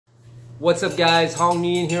What's up guys,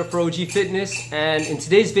 Nguyen here for OG Fitness, and in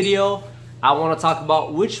today's video I want to talk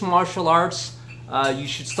about which martial arts you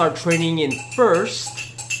should start training in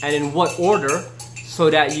first and in what order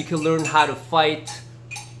so that you can learn how to fight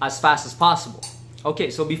as fast as possible.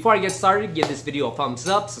 Okay, so before I get started, give this video a thumbs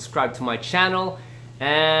up, subscribe to my channel,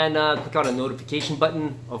 and click on the notification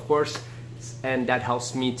button, of course, and that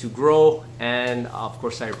helps me to grow, and of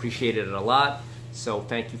course I appreciate it a lot, so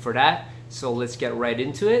thank you for that. So let's get right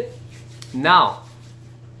into it. Now,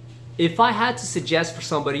 if I had to suggest for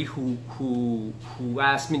somebody who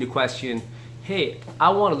asked me the question, hey,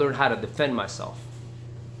 I want to learn how to defend myself,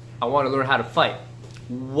 I want to learn how to fight,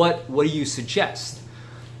 what do you suggest?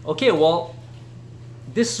 Okay, well,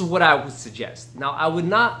 this is what I would suggest. Now, I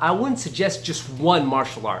wouldn't suggest just one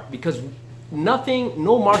martial art, because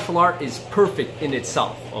no martial art is perfect in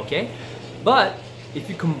itself, okay? But if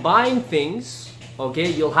you combine things, okay,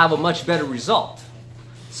 you'll have a much better result.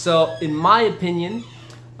 So in my opinion,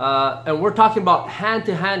 and we're talking about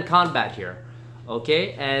hand-to-hand combat here,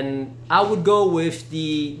 okay? And I would go with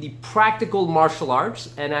the practical martial arts,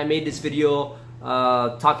 and I made this video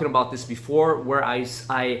talking about this before, where I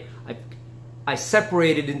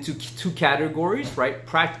separated into two categories, right?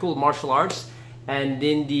 Practical martial arts and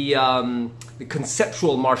then the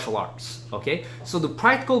conceptual martial arts, okay? So the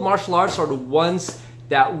practical martial arts are the ones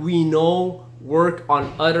that we know work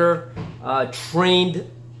on other trained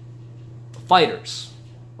fighters,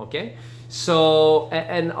 okay? So,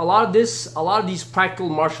 and a lot of these practical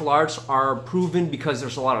martial arts are proven because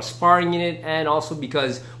there's a lot of sparring in it, and also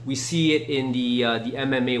because we see it in the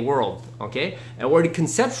MMA world, okay? And where the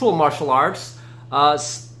conceptual martial arts,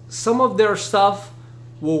 some of their stuff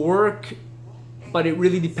will work, but it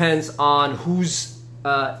really depends on who's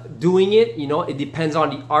doing it, you know, it depends on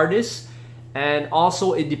the artist, and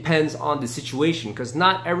also it depends on the situation, because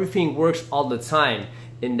not everything works all the time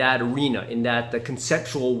in that arena, in the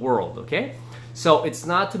conceptual world, okay? So it's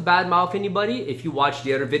not to badmouth anybody. If you watch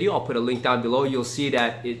the other video, I'll put a link down below, you'll see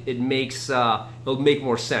that it'll make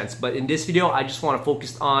more sense. But in this video, I just want to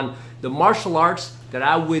focus on the martial arts that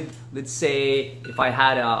I would, let's say, if I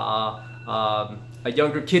had a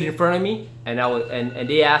younger kid in front of me, and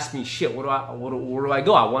they asked me, shit, where do I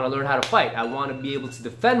go? I want to learn how to fight. I want to be able to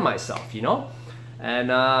defend myself, you know?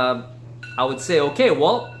 And I would say, okay,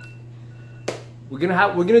 well, we're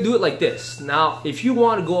gonna do it like this. Now, if you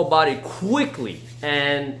want to go about it quickly,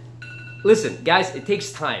 and listen, guys, it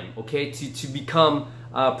takes time, okay, to become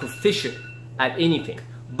proficient at anything.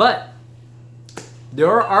 But there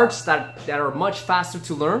are arts that are much faster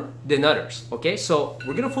to learn than others, okay? So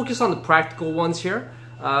we're gonna focus on the practical ones here.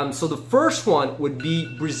 So the first one would be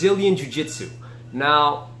Brazilian Jiu-Jitsu.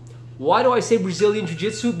 Now, why do I say Brazilian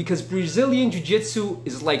Jiu-Jitsu? Because Brazilian Jiu-Jitsu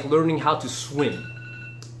is like learning how to swim,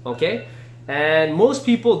 okay? And most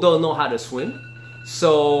people don't know how to swim.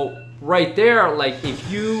 So right there, like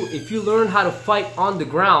if you learn how to fight on the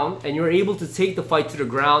ground and you're able to take the fight to the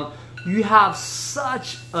ground, you have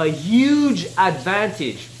such a huge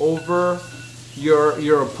advantage over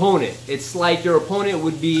your opponent. It's like your opponent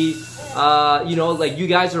would be, you know, like you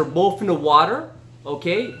guys are both in the water,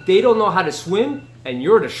 okay? They don't know how to swim, and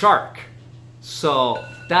you're the shark. So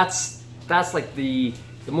that's like the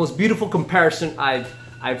most beautiful comparison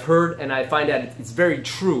I've heard, and I find that it's very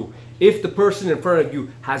true. If the person in front of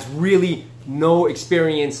you has really no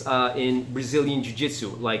experience in Brazilian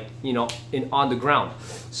Jiu-Jitsu, like, you know, on the ground.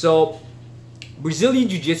 So Brazilian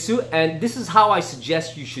Jiu-Jitsu, and this is how I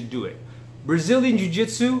suggest you should do it. Brazilian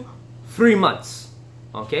Jiu-Jitsu, 3 months,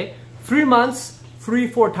 okay? 3 months,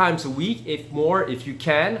 3-4 times a week, if you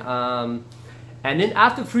can. And then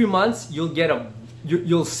after 3 months, you'll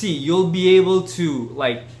be able to,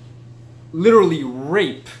 like, literally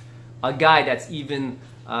rape a guy that's even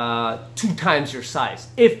 2 times your size,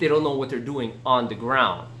 if they don't know what they're doing on the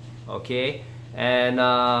ground, okay? And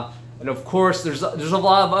of course there's a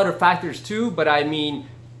lot of other factors too, but I mean,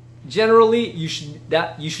 generally you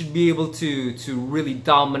should be able to really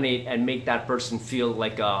dominate and make that person feel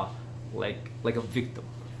like a victim.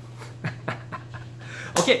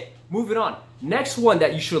 Okay, moving on. Next one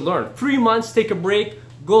that you should learn: 3 months, take a break,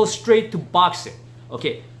 go straight to boxing.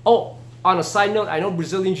 Okay. Oh, on a side note, I know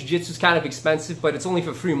Brazilian Jiu-Jitsu is kind of expensive, but it's only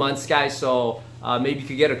for 3 months, guys, so maybe you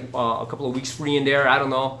could get a couple of weeks free in there, I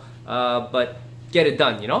don't know, but get it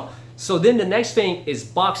done, you know? So then the next thing is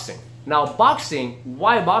boxing. Now boxing,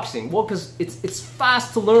 why boxing? Well, because it's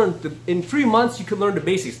fast to learn. In 3 months, you can learn the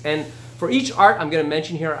basics, and for each art I'm going to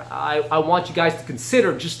mention here, I want you guys to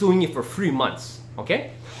consider just doing it for 3 months,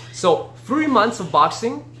 okay? So 3 months of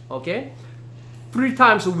boxing, okay? 3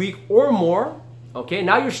 times a week or more, Okay,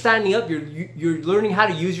 now you're standing up, you're learning how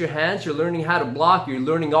to use your hands, you're learning how to block, you're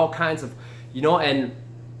learning all kinds of, you know, and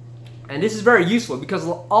this is very useful because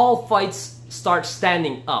all fights start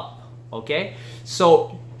standing up, okay?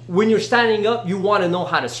 So when you're standing up, you want to know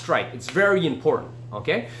how to strike. It's very important,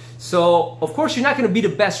 okay? So of course you're not going to be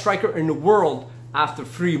the best striker in the world after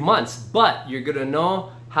 3 months, but you're going to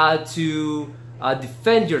know how to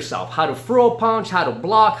defend yourself, how to throw a punch, how to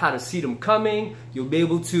block, how to see them coming. You'll be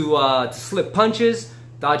able to slip punches,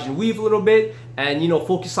 dodge and weave a little bit, and, you know,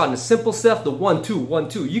 focus on the simple stuff, the 1-2,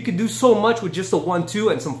 1-2. You could do so much with just a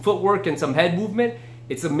 1-2 and some footwork and some head movement.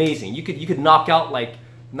 It's amazing. You could knock out like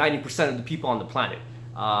 90% of the people on the planet,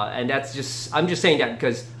 and that's just, I'm just saying that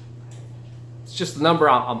because it's just a number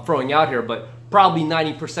I'm throwing out here, but probably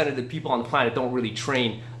 90% of the people on the planet don't really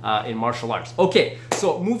train in martial arts. Okay,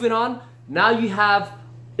 so moving on. Now you have,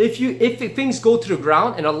 if things go to the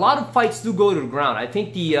ground, and a lot of fights do go to the ground. I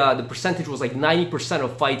think the percentage was like 90%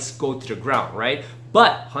 of fights go to the ground, right?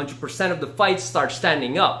 But 100% of the fights start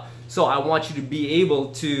standing up. So I want you to be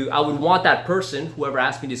able to, I would want that person, whoever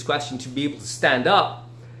asked me this question, to be able to stand up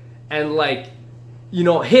and, like, you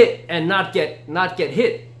know, hit and not get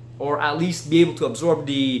hit, or at least be able to absorb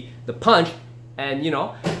the punch, and, you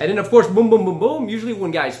know, and then of course, boom, boom, boom, boom. Usually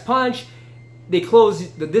when guys punch, they close,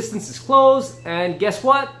 the distance is closed, and guess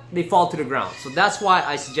what? They fall to the ground. So that's why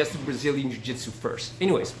I suggested Brazilian Jiu-Jitsu first.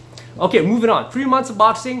 Anyways, okay, moving on. 3 months of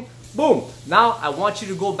boxing, boom. Now I want you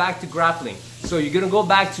to go back to grappling. So you're gonna go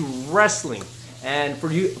back to wrestling. And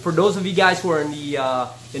for those of you guys who are in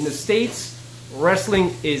the States,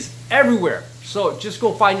 wrestling is everywhere. So just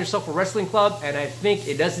go find yourself a wrestling club, and I think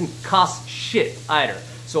it doesn't cost shit either.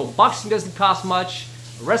 So boxing doesn't cost much,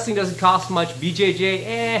 wrestling doesn't cost much,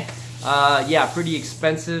 BJJ, yeah, pretty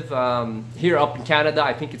expensive here up in Canada.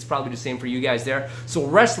 I think it's probably the same for you guys there. So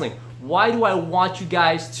wrestling, why do I want you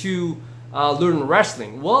guys to learn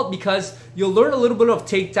wrestling? Well, because you'll learn a little bit of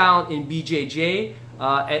takedown in BJJ,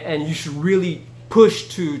 and you should really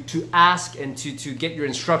push to ask and to get your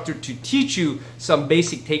instructor to teach you some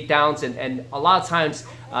basic takedowns, and a lot of times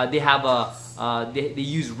they have they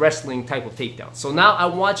use wrestling type of takedowns. So now I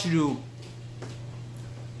want you to,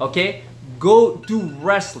 okay, go do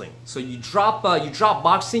wrestling. So you drop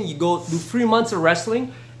boxing, you go do 3 months of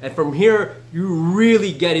wrestling, and from here you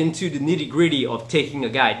really get into the nitty-gritty of taking a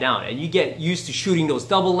guy down, and you get used to shooting those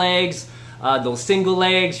double legs, those single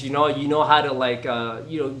legs. You know how to, like,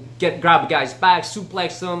 you know, grab a guy's back,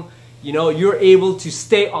 suplex them. You know, you're able to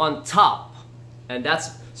stay on top, and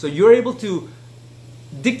that's, so you're able to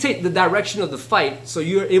dictate the direction of the fight. So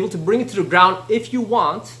you're able to bring it to the ground if you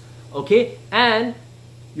want, okay, and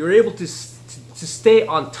you're able to stay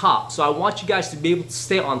on top. So I want you guys to be able to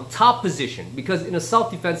stay on top position, because in a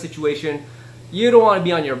self-defense situation, you don't want to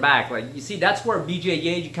be on your back. Like, you see, that's where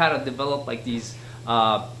BJJ, you kind of develop like these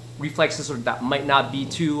reflexes, or that might not be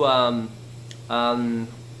too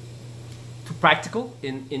practical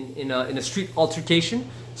in a street altercation.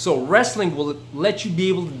 So wrestling will let you be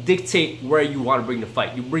able to dictate where you want to bring the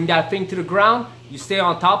fight. You bring that thing to the ground, you stay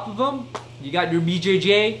on top of them, you got your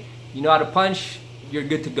BJJ, you know how to punch, you're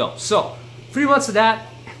good to go. So 3 months of that.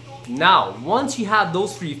 Now once you have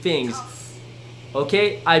those 3 things,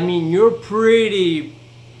 okay, I mean, you're pretty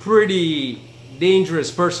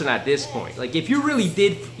dangerous person at this point. Like, if you really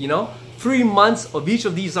did, you know, 3 months of each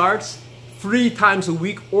of these arts 3 times a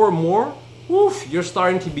week or more, woof, you're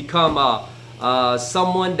starting to become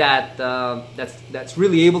someone that's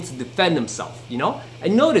really able to defend himself, you know.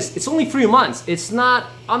 And notice, it's only 3 months. It's not,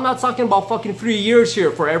 I'm not talking about fucking 3 years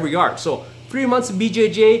here for every art. So 3 months of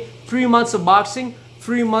BJJ, 3 months of boxing,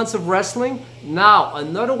 3 months of wrestling. Now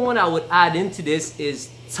another one I would add into this is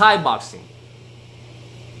Thai boxing.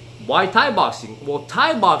 Why Thai boxing? Well,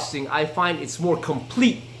 Thai boxing, I find it's more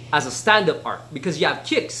complete as a stand-up art, because you have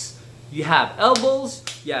kicks, you have elbows,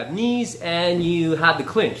 you have knees, and you have the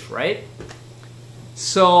clinch, right?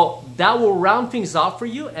 So that will round things out for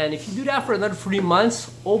you, and if you do that for another 3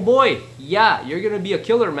 months, oh boy, yeah, you're gonna be a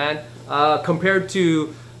killer, man. Compared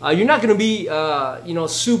to, you're not gonna be, you know,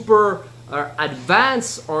 super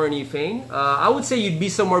advanced or anything. I would say you'd be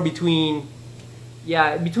somewhere between,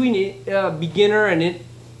 yeah, between beginner and it.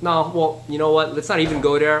 No, well, you know what? Let's not even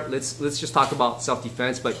go there. Let's just talk about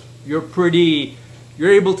self-defense. But you're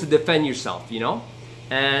able to defend yourself, you know.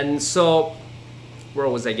 And so, where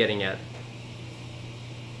was I getting at?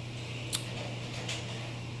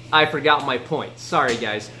 I forgot my point. Sorry,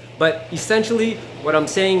 guys. But essentially, what I'm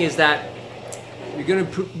saying is that you're gonna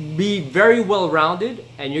be very well-rounded,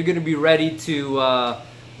 and you're gonna be ready to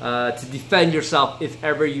defend yourself if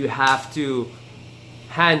ever you have to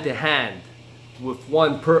hand-to-hand with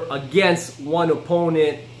against one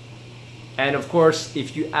opponent, And of course, if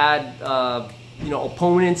you add, you know,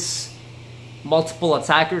 opponents, multiple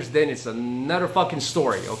attackers, then it's another fucking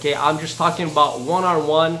story. Okay, I'm just talking about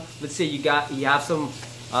one-on-one. Let's say you have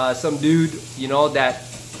some dude, you know, that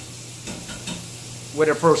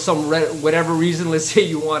for whatever reason, let's say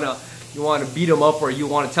you wanna beat him up, or you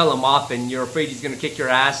want to tell him off, and you're afraid he's gonna kick your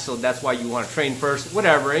ass, so that's why you want to train first.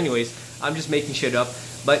 Whatever. Anyways, I'm just making shit up,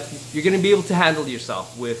 but you're gonna be able to handle yourself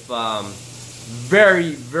with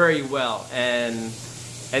very, very well.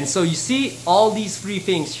 And so you see all these 3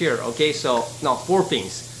 things here. Okay, so no, 4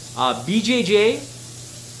 things. BJJ,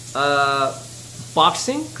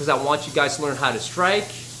 boxing, because I want you guys to learn how to strike.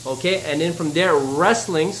 Okay, and then from there,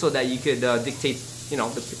 wrestling, so that you could dictate, you know,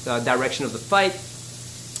 the direction of the fight.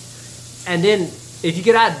 And then if you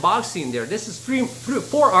could add boxing there, this is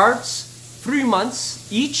 4 arts, 3 months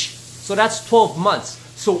each, so that's 12 months.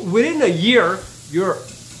 So within a year, you're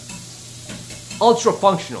ultra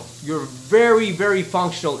functional. You're very, very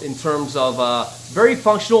functional in terms of very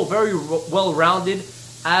functional, very well-rounded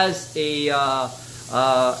as a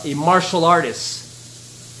martial artist,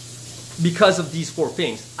 because of these 4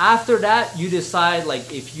 things. After that, you decide,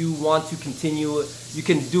 like, if you want to continue, you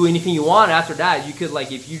can do anything you want. After that, you could,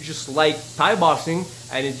 like, if you just like Thai boxing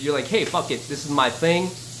and you're like, hey, fuck it, this is my thing,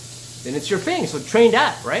 then it's your thing. So train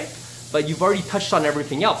that, right? But you've already touched on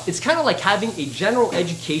everything else. It's kind of like having a general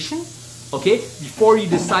education, okay, before you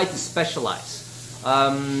decide to specialize.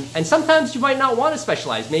 And sometimes you might not want to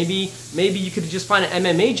specialize. Maybe you could just find an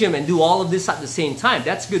MMA gym and do all of this at the same time.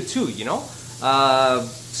 That's good too, you know?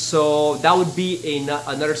 So that would be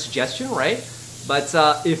another suggestion, right? But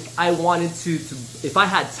if I wanted if I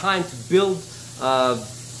had time to build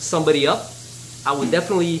somebody up, I would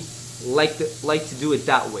definitely like to do it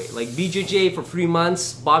that way. Like BJJ for 3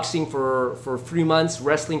 months, boxing for 3 months,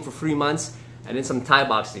 wrestling for 3 months, and then some Thai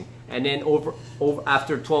boxing. And then over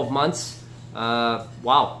after 12 months,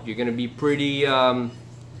 wow, you're gonna be pretty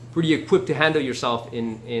equipped to handle yourself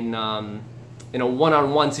in a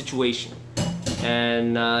one-on-one situation.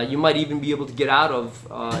 And you might even be able to get out of,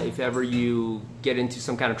 if ever you get into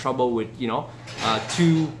some kind of trouble with, you know,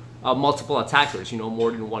 2 multiple attackers, you know, more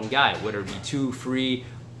than 1 guy, whether it be 2, 3.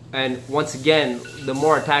 And once again, the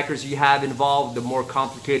more attackers you have involved, the more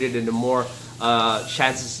complicated and the more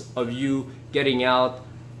chances of you getting out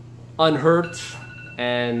unhurt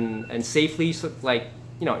and safely. So, like,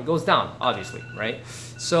 you know, it goes down, obviously, right?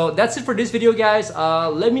 So that's it for this video, guys.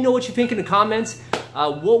 Let me know what you think in the comments.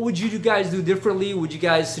 What would you guys do differently? Would you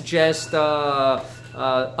guys suggest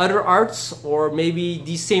other arts, or maybe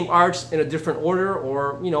these same arts in a different order,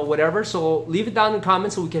 or, you know, whatever? So leave it down in the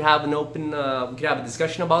comments so we can have an open, we can have a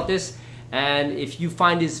discussion about this. And if you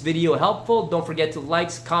find this video helpful, don't forget to like,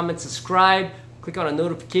 comment, subscribe, click on a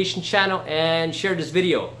notification channel, and share this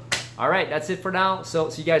video. All right, that's it for now. So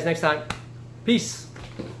see you guys next time. Peace.